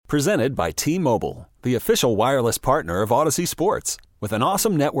Presented by T-Mobile, the official wireless partner of Odyssey Sports. With an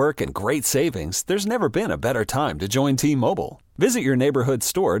awesome network and great savings, there's never been a better time to join T-Mobile. Visit your neighborhood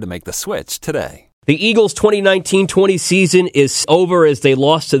store to make the switch today. The Eagles' 2019-20 season is over as they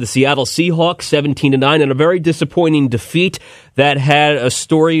lost to the Seattle Seahawks 17-9 in a very disappointing defeat that had a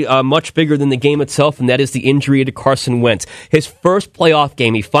story much bigger than the game itself, and that is the injury to Carson Wentz. His first playoff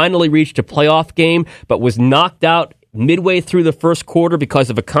game, he finally reached a playoff game, but was knocked out midway through the first quarter because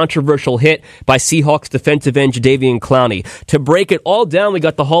of a controversial hit by Seahawks defensive end Jadeveon Clowney. To break it all down, we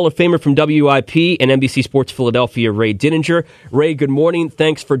got the Hall of Famer from WIP and NBC Sports Philadelphia, Ray Dininger. Ray, good morning.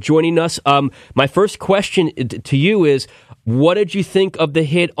 Thanks for joining us. My first question to you is, what did you think of the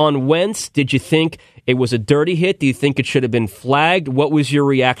hit on Wentz? Did you think it was a dirty hit? Do you think it should have been flagged? What was your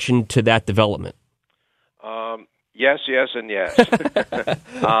reaction to that development? Yes, and yes.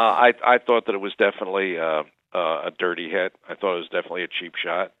 I thought that it was definitely a dirty hit. I thought it was definitely a cheap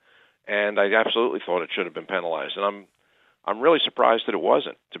shot, and I absolutely thought it should have been penalized. And I'm really surprised that it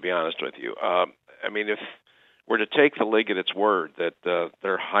wasn't, to be honest with you. I mean, if we're to take the league at its word that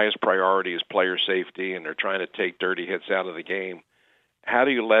their highest priority is player safety and they're trying to take dirty hits out of the game, how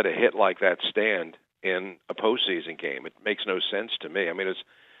do you let a hit like that stand in a postseason game? It makes no sense to me. I mean,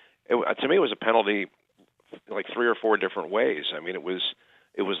 to me, it was a penalty like 3 or 4 different ways. I mean, it was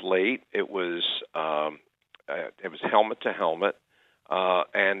late. It was helmet to helmet,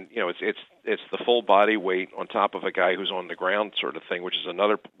 and it's the full body weight on top of a guy who's on the ground, sort of thing, which is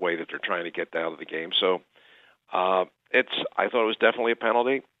another way that they're trying to get out of the game. So I thought it was definitely a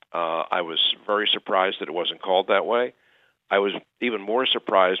penalty. I was very surprised that it wasn't called that way. I was even more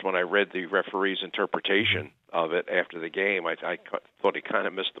surprised when I read the referee's interpretation of it after the game. I thought he kind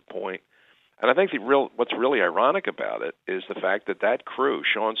of missed the point. And I think what's really ironic about it is the fact that crew,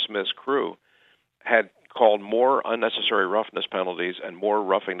 Sean Smith's crew, had called more unnecessary roughness penalties and more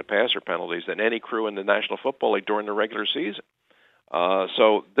roughing the passer penalties than any crew in the National Football League during the regular season.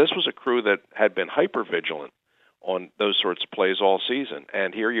 So this was a crew that had been hyper-vigilant on those sorts of plays all season.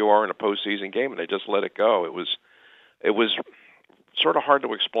 And here you are in a postseason game, and they just let it go. It was sort of hard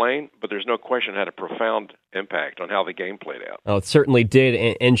to explain, but there's no question it had a profound impact on how the game played out. Oh, it certainly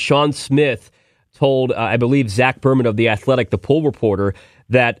did. And Sean Smith told, I believe, Zach Berman of The Athletic, the poll reporter,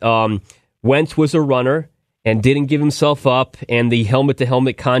 that Wentz was a runner and didn't give himself up, and the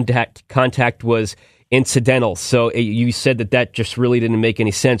helmet-to-helmet contact was incidental. So you said that just really didn't make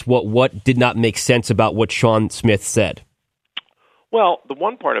any sense. What did not make sense about what Sean Smith said? Well, the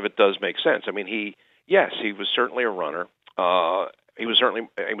one part of it does make sense. I mean, he was certainly a runner. He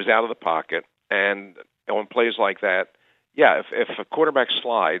was out of the pocket, and on plays like that, if a quarterback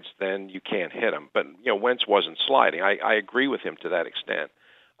slides, then you can't hit him. But Wentz wasn't sliding. I agree with him to that extent.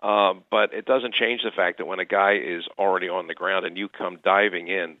 But it doesn't change the fact that when a guy is already on the ground and you come diving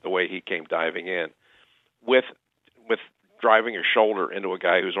in the way he came diving in, with driving your shoulder into a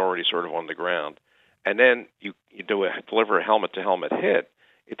guy who's already sort of on the ground, and then you deliver a helmet-to-helmet hit,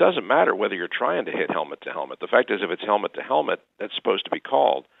 it doesn't matter whether you're trying to hit helmet-to-helmet. The fact is, if it's helmet-to-helmet, that's supposed to be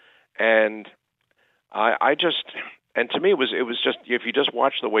called. And to me, it was just, if you just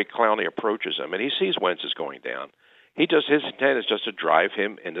watch the way Clowney approaches him, and he sees Wentz is going down, his intent is just to drive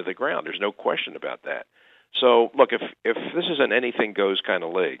him into the ground. There's no question about that. So, look, if this is an anything-goes kind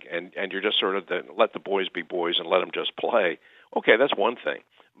of league, and you're just sort of let the boys be boys and let them just play, okay, that's one thing.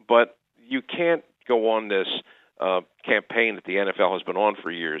 But you can't go on this campaign that the NFL has been on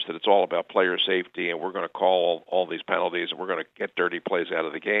for years, that it's all about player safety, and we're going to call all these penalties, and we're going to get dirty plays out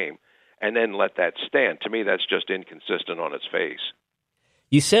of the game, and then let that stand. To me, that's just inconsistent on its face.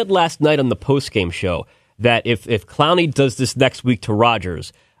 You said last night on the postgame show that if Clowney does this next week to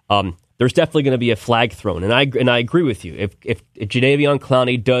Rodgers, there's definitely going to be a flag thrown. And I agree with you. If Jadeveon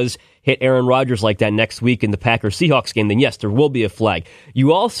Clowney does hit Aaron Rodgers like that next week in the Packers-Seahawks game, then yes, there will be a flag.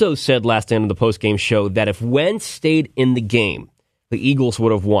 You also said last night on the postgame show that if Wentz stayed in the game, the Eagles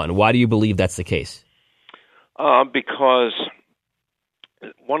would have won. Why do you believe that's the case? Because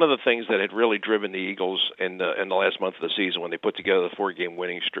one of the things that had really driven the Eagles in the last month of the season when they put together the 4-game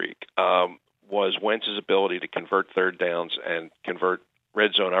winning streak was Wentz's ability to convert third downs and convert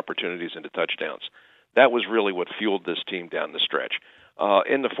red zone opportunities into touchdowns. That was really what fueled this team down the stretch.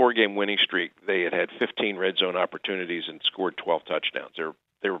 In the 4-game winning streak, they had 15 red zone opportunities and scored 12 touchdowns.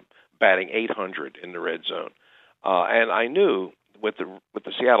 They were batting .800 in the red zone. And I knew with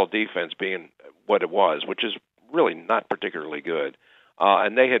the Seattle defense being what it was, which is really not particularly good,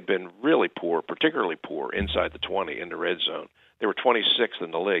 and they had been really poor, particularly poor inside the 20 in the red zone. They were 26th in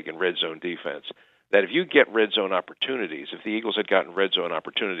the league in red zone defense. That if you get red zone opportunities, if the Eagles had gotten red zone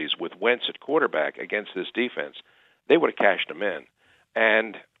opportunities with Wentz at quarterback against this defense, they would have cashed them in.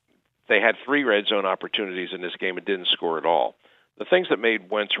 And they had 3 red zone opportunities in this game and didn't score at all. The things that made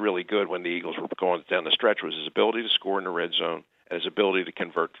Wentz really good when the Eagles were going down the stretch was his ability to score in the red zone and his ability to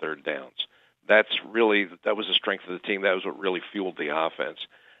convert third downs. That was the strength of the team. That was what really fueled the offense.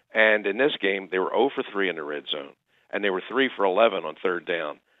 And in this game, they were 0 for 3 in the red zone, and they were 3 for 11 on third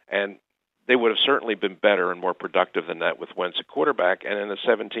down. And they would have certainly been better and more productive than that with Wentz at quarterback. And in a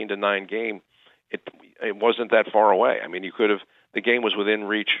 17-9 game, it wasn't that far away. I mean, the game was within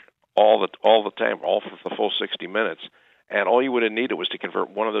reach all the time, all for the full 60 minutes. And all you would have needed was to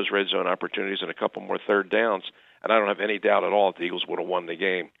convert one of those red zone opportunities and a couple more third downs. And I don't have any doubt at all that the Eagles would have won the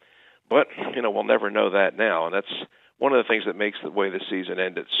game. But, we'll never know that now. And that's one of the things that makes the way the season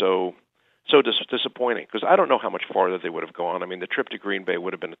ended so disappointing, because I don't know how much farther they would have gone. I mean, the trip to Green Bay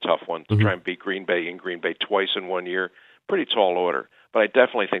would have been a tough one to try and beat Green Bay in Green Bay twice in 1 year. Pretty tall order. But I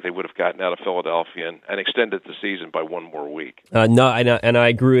definitely think they would have gotten out of Philadelphia and extended the season by one more week. No, and I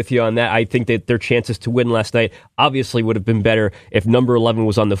agree with you on that. I think that their chances to win last night obviously would have been better if number 11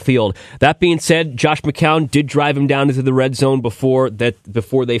 was on the field. That being said, Josh McCown did drive him down into the red zone before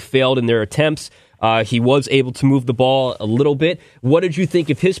they failed in their attempts. He was able to move the ball a little bit. What did you think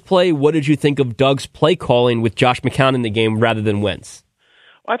of his play? What did you think of Doug's play calling with Josh McCown in the game rather than Wentz?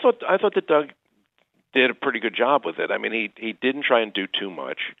 I thought that Doug did a pretty good job with it. I mean, he didn't try and do too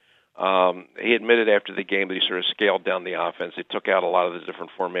much. He admitted after the game that he sort of scaled down the offense. They took out a lot of the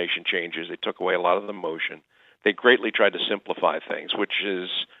different formation changes. They took away a lot of the motion. They greatly tried to simplify things, which is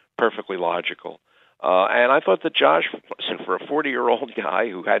perfectly logical. And I thought that Josh, for a 40-year-old guy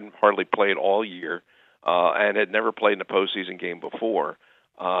who hadn't hardly played all year and had never played in a postseason game before,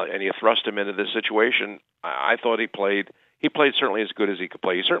 and you thrust him into this situation, I thought he played certainly as good as he could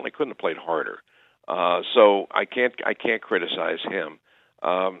play. He certainly couldn't have played harder. So I can't criticize him.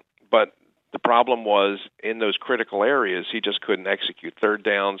 But the problem was in those critical areas, he just couldn't execute. Third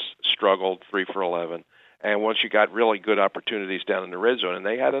downs, struggled, 3 for 11. And once you got really good opportunities down in the red zone, and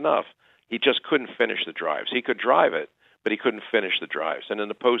they had enough, he just couldn't finish the drives. He could drive it, but he couldn't finish the drives. And in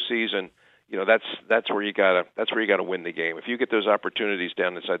the postseason, that's where you gotta win the game. If you get those opportunities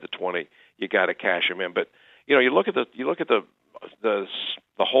down inside the 20, you got to cash them in. But you look at the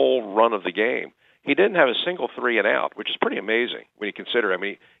whole run of the game. He didn't have a single 3 and out, which is pretty amazing when you consider. I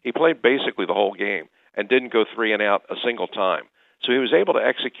mean, he played basically the whole game and didn't go 3 and out a single time. So he was able to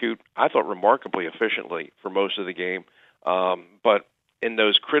execute, I thought, remarkably efficiently for most of the game. But in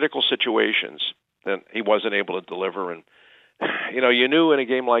those critical situations, then he wasn't able to deliver. And you knew in a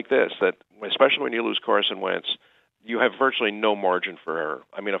game like this that, especially when you lose Carson Wentz, you have virtually no margin for error.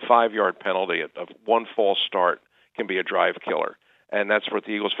 I mean, a 5-yard penalty of one false start can be a drive killer. And that's what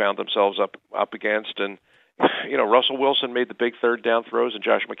the Eagles found themselves up against. And, Russell Wilson made the big third down throws and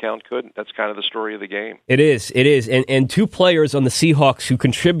Josh McCown couldn't. That's kind of the story of the game. It is. And 2 players on the Seahawks who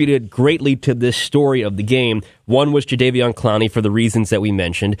contributed greatly to this story of the game. One was Jadeveon Clowney for the reasons that we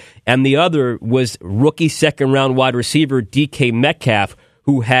mentioned. And the other was rookie second-round wide receiver DK Metcalf,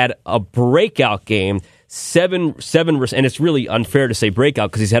 who had a breakout game. Seven, and it's really unfair to say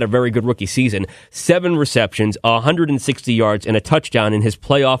breakout because he's had a very good rookie season. 7 receptions, 160 yards, and a touchdown in his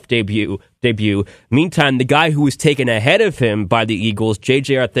playoff debut. Meantime, the guy who was taken ahead of him by the Eagles,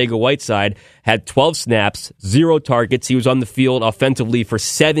 J.J. Arcega-Whiteside, had 12 snaps, 0 targets. He was on the field offensively for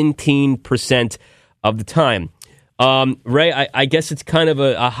 17% of the time. Ray, I guess it's kind of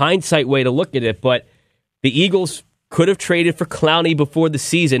a hindsight way to look at it, but the Eagles could have traded for Clowney before the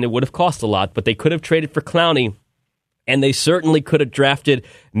season. It would have cost a lot, but they could have traded for Clowney, and they certainly could have drafted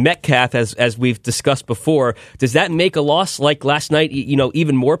Metcalf, as we've discussed before. Does that make a loss like last night,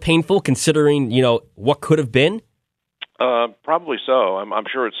 even more painful, considering, what could have been? Probably so. I'm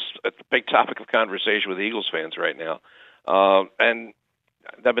sure it's a big topic of conversation with Eagles fans right now. And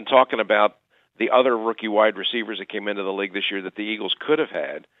I've been talking about the other rookie wide receivers that came into the league this year that the Eagles could have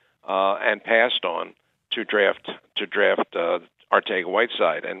had and passed on to draft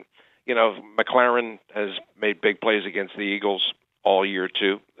Arcega-Whiteside. And, McLaren has made big plays against the Eagles all year,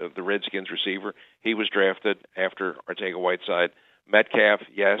 too, the Redskins receiver. He was drafted after Arcega-Whiteside. Metcalf,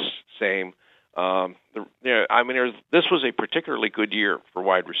 yes, same. This was a particularly good year for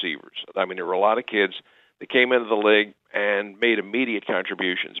wide receivers. I mean, there were a lot of kids that came into the league and made immediate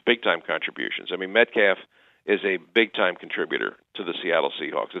contributions, big-time contributions. I mean, Metcalf is a big-time contributor to the Seattle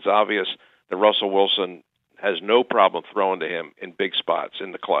Seahawks. It's obvious that Russell Wilson has no problem throwing to him in big spots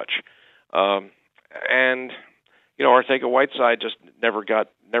in the clutch. Arcega-Whiteside just never got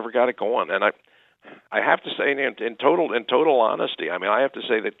it going. And I have to say, in total honesty, I mean, I have to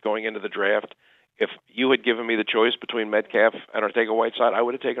say that going into the draft, if you had given me the choice between Metcalf and Arcega-Whiteside, I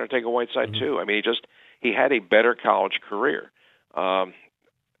would have taken Arcega-Whiteside too. I mean, he had a better college career.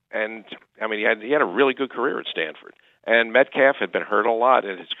 And I mean, he had a really good career at Stanford. And Metcalf had been hurt a lot,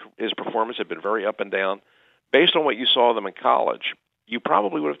 and his performance had been very up and down. Based on what you saw of them in college, you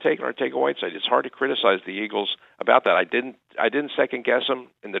probably would have taken Arcega-Whiteside. It's hard to criticize the Eagles about that. I didn't second guess him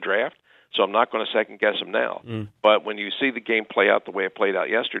in the draft, so I'm not going to second guess him now. But when you see the game play out the way it played out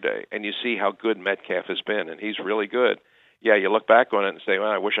yesterday, and you see how good Metcalf has been, and he's really good, yeah, you look back on it and say, well,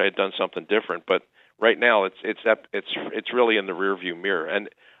 I wish I had done something different. But right now, it's really in the rearview mirror. And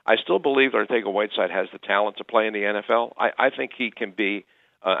I still believe that Arcega-Whiteside has the talent to play in the NFL. I think he can be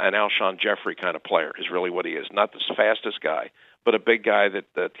an Alshon Jeffrey kind of player is really what he is. Not the fastest guy, but a big guy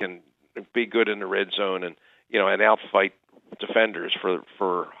that can be good in the red zone and outfight defenders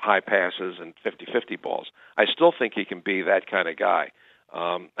for high passes and 50-50 balls. I still think he can be that kind of guy.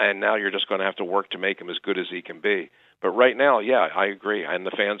 And now you're just going to have to work to make him as good as he can be. But right now, yeah, I agree, and the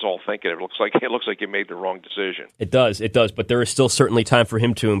fans all think it. It looks like he made the wrong decision. It does, but there is still certainly time for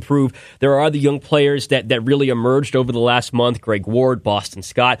him to improve. There are the young players that really emerged over the last month. Greg Ward, Boston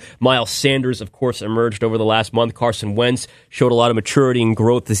Scott, Miles Sanders, of course, emerged over the last month. Carson Wentz showed a lot of maturity and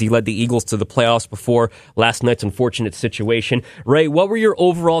growth as he led the Eagles to the playoffs before last night's unfortunate situation. Ray, what were your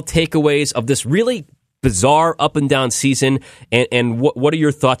overall takeaways of this really bizarre up-and-down season, and what are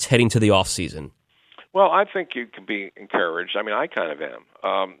your thoughts heading to the offseason? Well, I think you can be encouraged. I mean, I kind of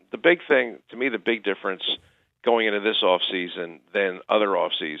am. The big thing, to me, the big difference going into this offseason than other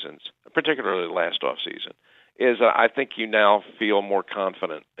offseasons, particularly last offseason, is I think you now feel more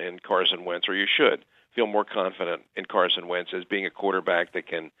confident in Carson Wentz, or you should feel more confident in Carson Wentz as being a quarterback that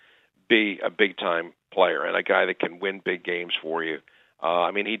can be a big-time player and a guy that can win big games for you.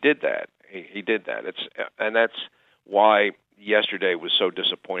 I mean, he did that. He did that. And that's why yesterday was so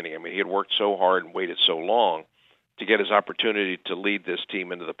disappointing. I mean, he had worked so hard and waited so long to get his opportunity to lead this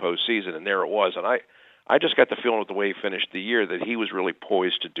team into the postseason, and there it was. And I just got the feeling with the way he finished the year that he was really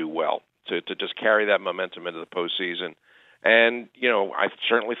poised to do well, to just carry that momentum into the postseason. And, I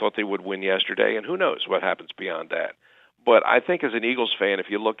certainly thought they would win yesterday, and who knows what happens beyond that. But I think as an Eagles fan, if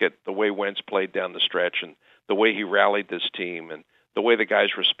you look at the way Wentz played down the stretch and the way he rallied this team and the way the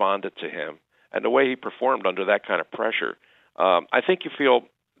guys responded to him and the way he performed under that kind of pressure, I think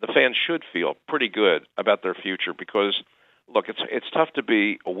the fans should feel pretty good about their future because, look, it's tough to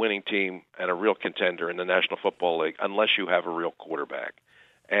be a winning team and a real contender in the National Football League unless you have a real quarterback.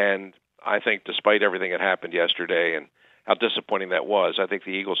 And I think despite everything that happened yesterday and how disappointing that was, I think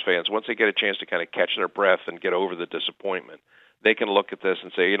the Eagles fans, once they get a chance to kind of catch their breath and get over the disappointment, they can look at this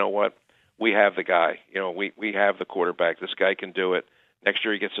and say, you know what, we have the guy. We have the quarterback. This guy can do it. Next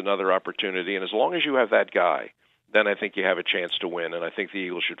year he gets another opportunity. And as long as you have that guy, then I think you have a chance to win, and I think the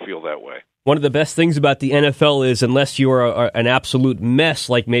Eagles should feel that way. One of the best things about the NFL is unless you are an absolute mess,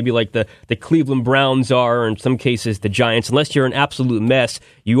 like the Cleveland Browns are, or in some cases the Giants, unless you're an absolute mess,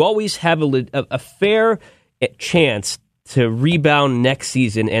 you always have a fair chance to rebound next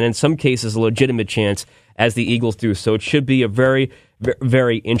season, and in some cases a legitimate chance, as the Eagles do. So it should be a very,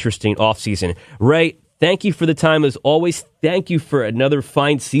 very interesting offseason. Ray, thank you for the time as always. Thank you for another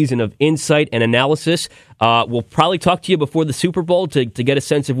fine season of insight and analysis. We'll probably talk to you before the Super Bowl to get a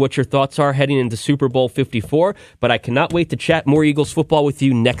sense of what your thoughts are heading into Super Bowl 54, but I cannot wait to chat more Eagles football with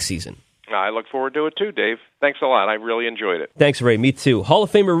you next season. I look forward to it too, Dave. Thanks a lot. I really enjoyed it. Thanks, Ray. Me too. Hall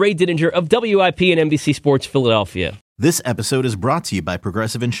of Famer Ray Didinger of WIP and NBC Sports Philadelphia. This episode is brought to you by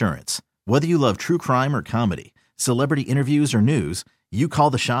Progressive Insurance. Whether you love true crime or comedy, celebrity interviews or news, you call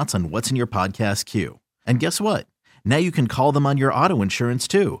the shots on what's in your podcast queue. And guess what? Now you can call them on your auto insurance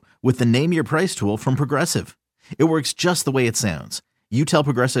too with the Name Your Price tool from Progressive. It works just the way it sounds. You tell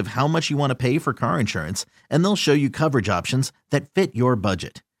Progressive how much you want to pay for car insurance, and they'll show you coverage options that fit your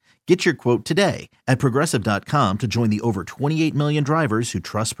budget. Get your quote today at Progressive.com to join the over 28 million drivers who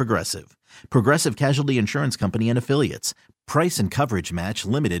trust Progressive. Progressive Casualty Insurance Company and Affiliates. Price and coverage match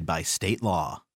limited by state law.